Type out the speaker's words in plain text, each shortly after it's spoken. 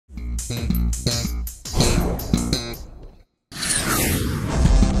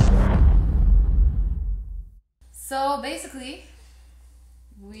So basically,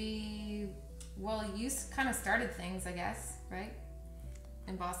 you kind of started things, I guess, right?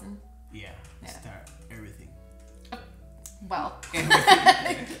 In Boston? Yeah. Start everything. Well.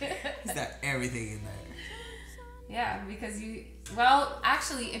 Everything. Start everything in there. Yeah, because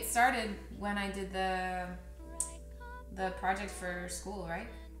actually, it started when I did the project for school, right?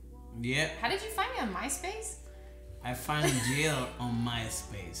 Yeah. How did you find me on MySpace? I found Jill on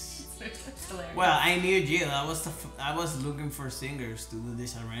MySpace. That's hilarious. Well, I knew Jill. I was looking for singers to do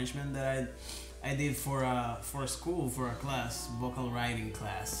this arrangement that I did for school, for a class, vocal writing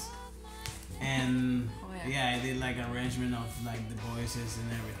class. And I did like arrangement of like the voices and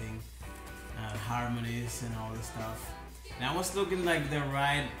everything, harmonies and all the stuff. And I was looking like the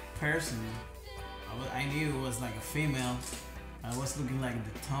right person. I knew it was like a female. I was looking like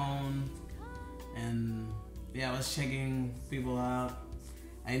the tone, and I was checking people out.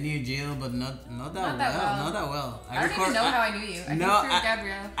 I knew Jill, but not that well. Not that well. I don't even know how I knew you. I no, think through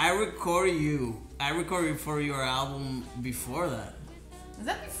Gabrielle. I recorded you. I recorded for your album before that. Was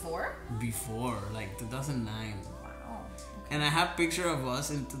that before? Before, like 2009. Wow. Okay. And I have picture of us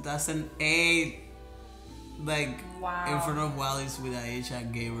in 2008, like in front of Wally's with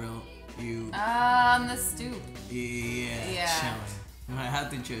Aisha, Gabriel, you. On the stoop. Yeah. Chilling. I had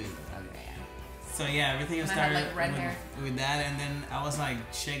to choose. Okay. So everything started like red hair. with that, and then I was like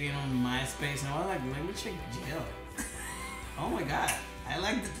checking on MySpace, and I was like, let me check Jill. Oh my god, I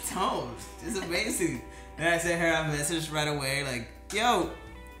like the tone. It's amazing. Then I sent her a message right away, like, yo.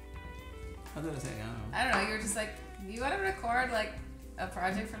 How did I say? I don't know. You were just like, you want to record like a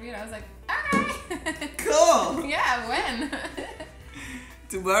project for me? And I was like, okay. Cool. Yeah, when?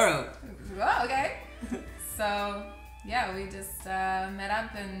 Tomorrow. Oh, okay. So we just met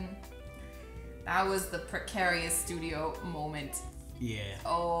up, and that was the precarious studio moment. Yeah.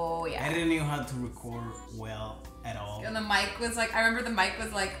 Oh yeah. I didn't know how to record well at all. And the mic was like, I remember the mic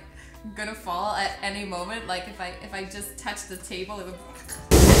was like gonna fall at any moment. Like if I just touched the table, it would.